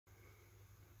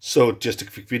So just a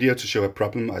quick video to show a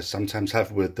problem I sometimes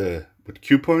have with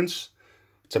cue points,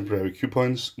 temporary cue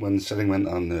points, when setting them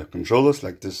on controllers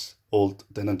like this old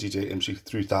Denon DJ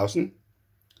MC3000.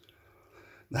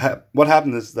 What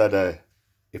happens is that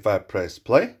if I press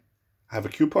play, I have a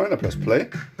cue point, I press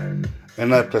play,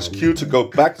 and I press Q to go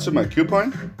back to my cue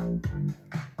point.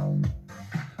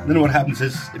 Then what happens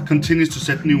is it continues to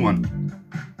set new one.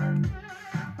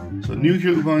 So new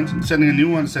cue point, setting a new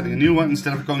one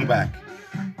instead of going back.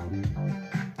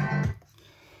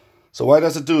 So why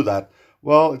does it do that?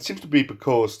 Well, it seems to be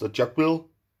because the jog wheel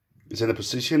is in a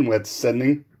position where it's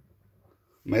sending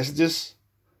messages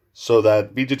so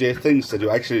that VDJ thinks that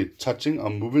you're actually touching or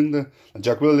moving the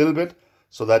jog wheel a little bit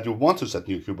so that you want to set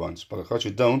new cue points, but of course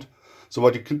you don't. So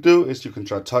what you can do is you can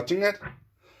try touching it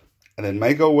and it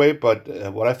may go away, but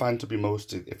what I find to be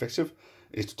most effective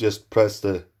is to just press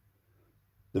the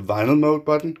vinyl mode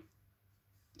button.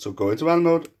 So go into vinyl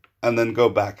mode and then go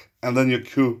back, and then your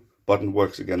cue button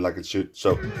works again like it should,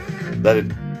 so that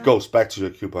it goes back to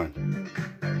your cue point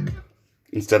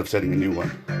instead of setting a new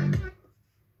one.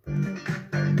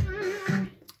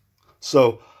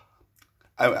 So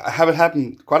I have it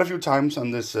happen quite a few times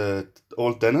on this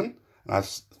old Denon. I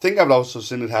think I've also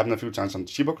seen it happen a few times on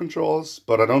cheaper controls,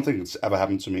 but I don't think it's ever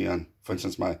happened to me on, for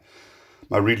instance, my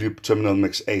Reloop Terminal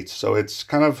Mix 8. So it's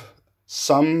kind of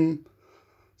some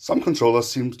controllers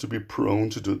seem to be prone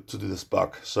to do this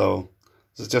bug. So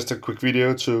this is just a quick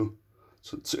video to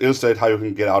illustrate how you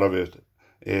can get out of it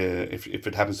if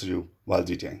it happens to you while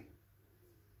DJing.